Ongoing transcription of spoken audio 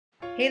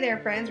Hey there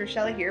friends,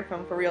 Rochelle here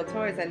from For Real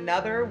Toys.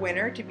 Another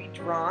winner to be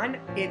drawn.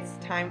 It's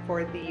time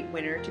for the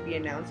winner to be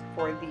announced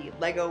for the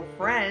Lego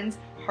Friends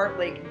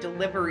Heartlake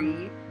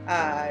delivery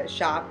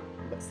shop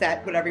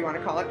set, whatever you want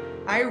to call it.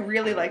 I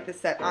really like this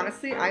set.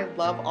 Honestly, I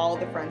love all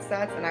the Friends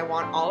sets and I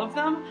want all of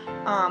them.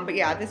 But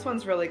yeah, this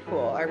one's really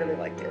cool. I really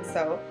liked it.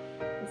 So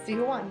let's see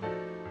who won.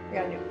 I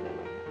got a new one in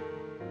my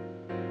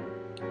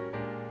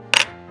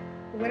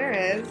hand. The winner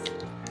is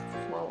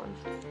a small one.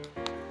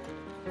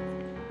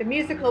 The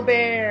Musical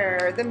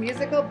Bear! The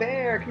Musical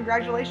Bear!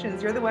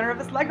 Congratulations, you're the winner of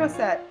this Lego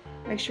set!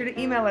 Make sure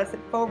to email us at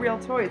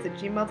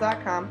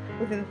forrealtoys@gmail.com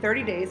within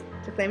 30 days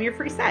to claim your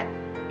free set.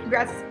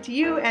 Congrats to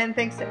you and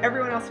thanks to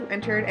everyone else who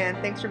entered and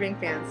thanks for being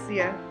fans. See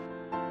ya!